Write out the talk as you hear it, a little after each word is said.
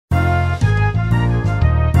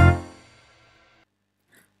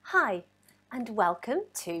Hi, and welcome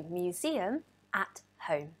to Museum at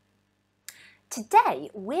Home. Today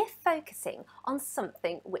we're focusing on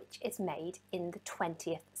something which is made in the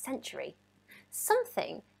 20th century,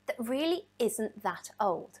 something that really isn't that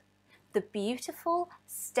old, the beautiful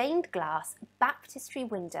stained glass Baptistry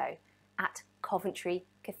window at Coventry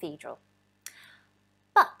Cathedral.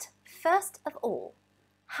 But first of all,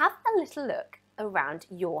 have a little look around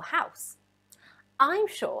your house. I'm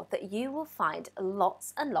sure that you will find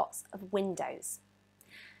lots and lots of windows.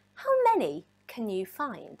 How many can you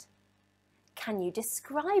find? Can you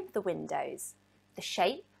describe the windows? The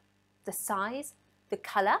shape, the size, the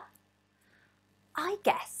colour? I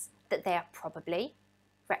guess that they are probably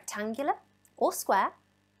rectangular or square,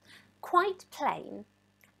 quite plain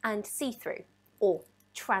and see-through or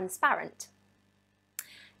transparent.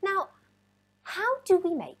 Now, how do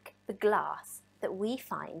we make the glass that we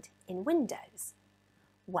find in windows?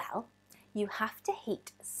 Well, you have to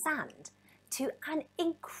heat sand to an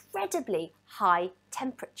incredibly high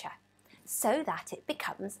temperature so that it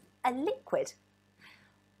becomes a liquid.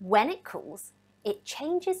 When it cools, it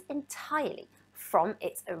changes entirely from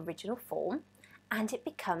its original form and it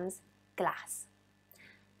becomes glass.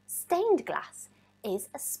 Stained glass is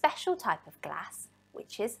a special type of glass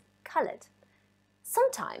which is coloured.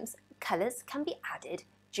 Sometimes colours can be added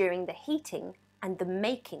during the heating and the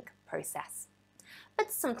making process,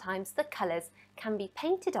 but sometimes the colours can be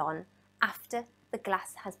painted on after the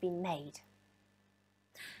glass has been made.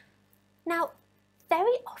 Now,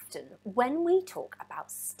 very often when we talk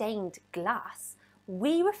about stained glass,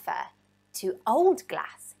 we refer to old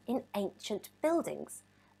glass in ancient buildings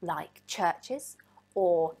like churches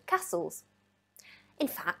or castles. In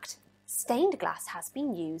fact, stained glass has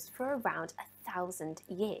been used for around 1,000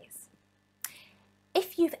 years.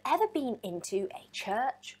 If you've ever been into a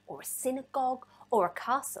church or a synagogue or a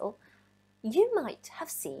castle, you might have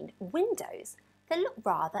seen windows that look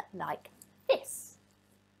rather like this.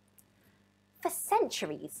 For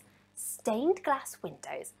centuries, stained glass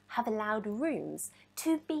windows have allowed rooms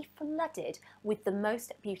to be flooded with the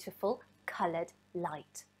most beautiful coloured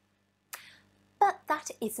light. But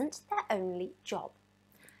that isn't their only job.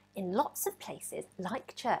 In lots of places,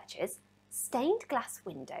 like churches, stained glass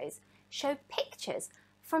windows show pictures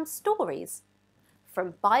from stories,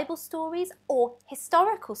 from Bible stories or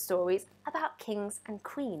historical stories about kings and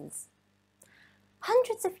queens.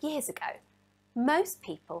 Hundreds of years ago, most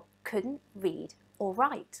people couldn't read or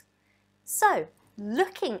write. So,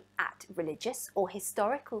 looking at religious or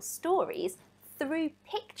historical stories through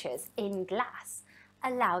pictures in glass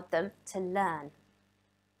allowed them to learn.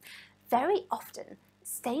 Very often,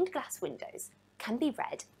 stained glass windows can be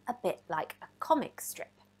read a bit like a comic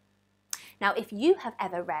strip. Now, if you have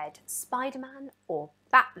ever read Spider-Man or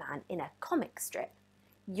Batman in a comic strip,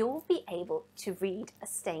 you'll be able to read a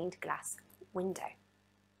stained glass window.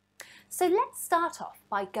 So let's start off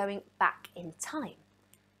by going back in time.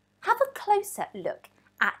 Have a closer look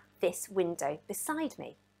at this window beside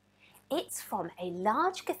me. It's from a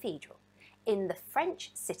large cathedral in the French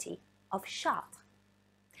city of Chartres,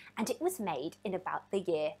 and it was made in about the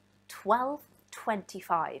year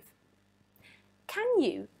 1225. Can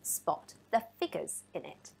you spot the figures in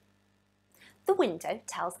it? The window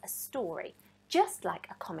tells a story, just like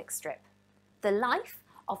a comic strip. The life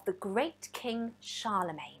of the great King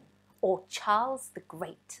Charlemagne, or Charles the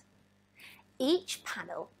Great. Each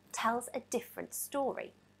panel tells a different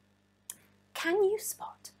story. Can you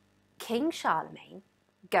spot King Charlemagne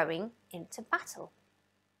going into battle?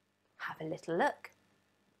 Have a little look.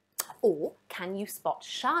 Or can you spot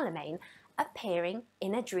Charlemagne appearing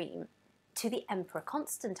in a dream to the Emperor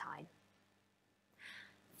Constantine?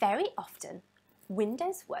 Very often,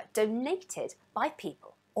 windows were donated by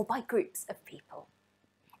people or by groups of people.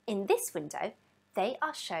 In this window, they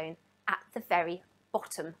are shown at the very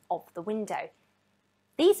bottom of the window.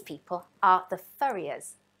 These people are the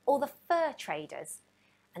furriers or the fur traders,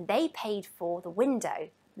 and they paid for the window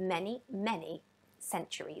many, many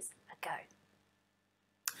centuries ago.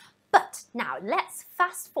 But now let's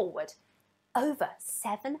fast forward over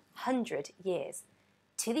 700 years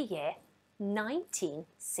to the year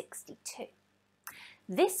 1962.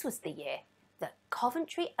 This was the year that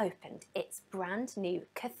Coventry opened its brand new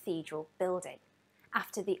cathedral building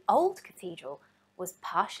after the old cathedral was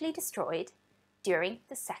partially destroyed during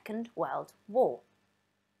the Second World War.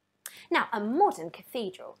 Now, a modern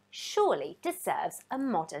cathedral surely deserves a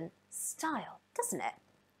modern style, doesn't it?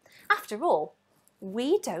 After all,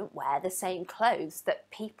 we don't wear the same clothes that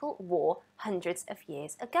people wore hundreds of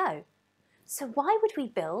years ago. So why would we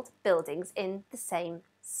build buildings in the same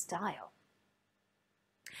style?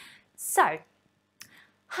 So,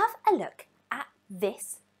 have a look at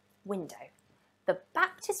this window, the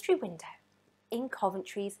Baptistry Window in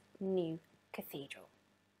Coventry's new cathedral.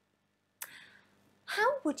 How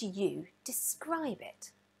would you describe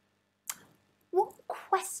it? What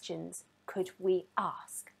questions could we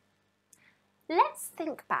ask? Let's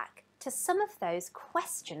think back to some of those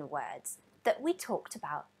question words that we talked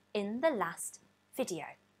about in the last video.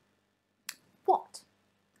 What?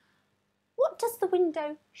 What does the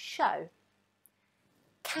window show?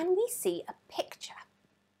 Can we see a picture?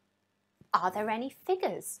 Are there any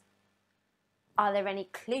figures? Are there any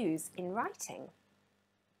clues in writing?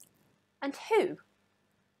 And who?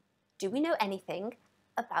 Do we know anything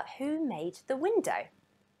about who made the window?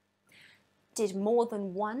 Did more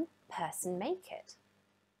than one person make it?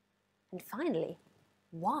 And finally,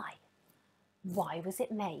 why? Why was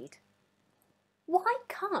it made? Why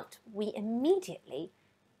can't we immediately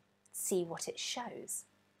see what it shows?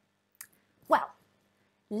 Well,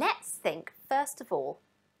 let's think first of all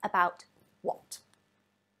about what.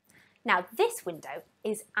 Now, this window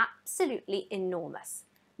is absolutely enormous,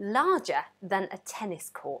 larger than a tennis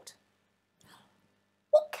court.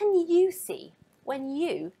 What can you see when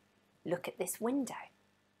you look at this window?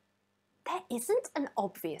 There isn't an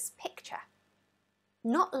obvious picture,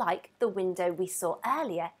 not like the window we saw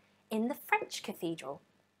earlier in the French cathedral.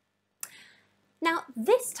 Now,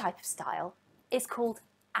 this type of style is called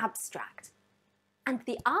abstract, and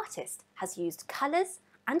the artist has used colours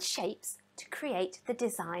and shapes to create the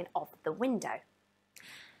design of the window.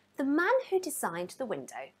 The man who designed the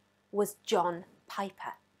window was John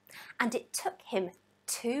Piper, and it took him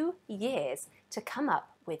 2 years to come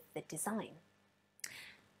up with the design.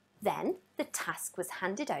 Then the task was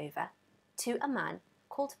handed over to a man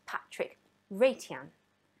called Patrick Ratian,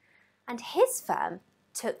 and his firm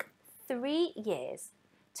took 3 years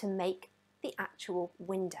to make the actual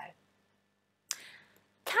window.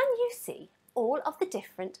 Can you see all of the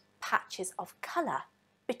different patches of colour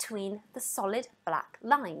between the solid black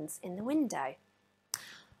lines in the window?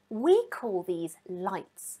 We call these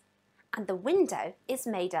lights, and the window is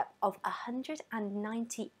made up of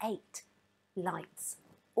 198 lights,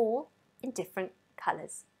 all in different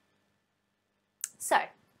colours. So,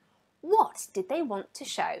 what did they want to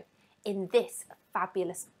show in this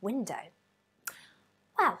fabulous window?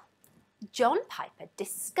 Well, John Piper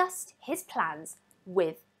discussed his plans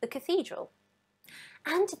with the cathedral,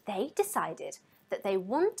 and they decided that they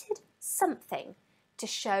wanted something to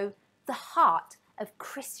show the heart of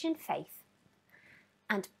Christian faith,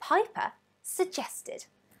 and Piper suggested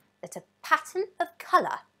that a pattern of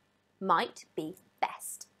colour might be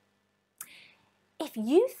best. If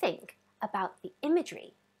you think about the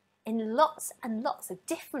imagery in lots and lots of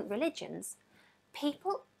different religions,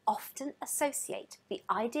 people often associate the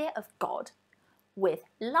idea of God with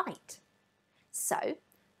light. So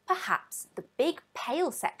perhaps the big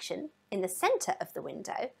pale section in the centre of the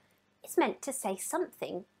window is meant to say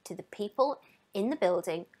something to the people in the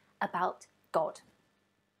building about God.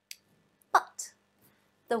 But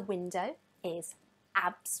the window is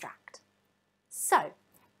abstract. So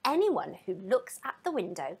anyone who looks at the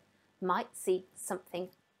window might see something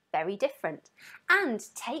very different and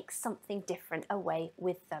take something different away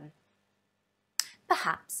with them.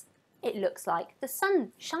 Perhaps it looks like the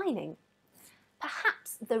sun shining.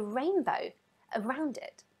 Perhaps the rainbow around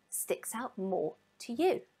it sticks out more to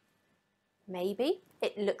you. Maybe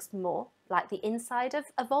it looks more like the inside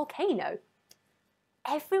of a volcano.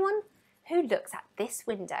 Everyone who looks at this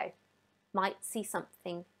window might see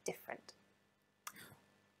something different.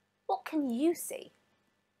 What can you see?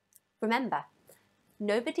 Remember,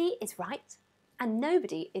 nobody is right and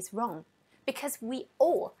nobody is wrong, because we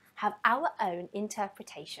all have our own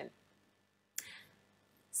interpretation.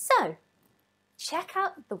 So, check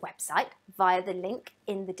out the website via the link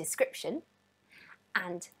in the description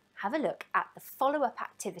and have a look at the follow-up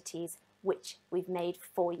activities which we've made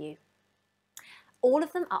for you. All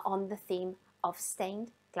of them are on the theme of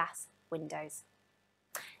stained glass windows.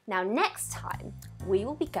 Now, next time we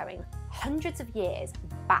will be going hundreds of years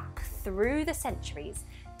back through the centuries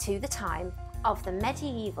to the time of the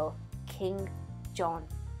medieval King John.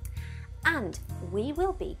 And we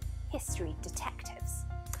will be history detectives.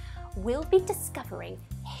 We'll be discovering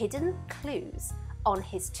hidden clues on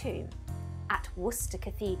his tomb at Worcester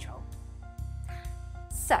Cathedral.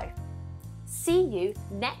 So, see you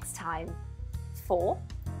next time for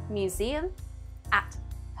Museum at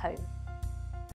Home.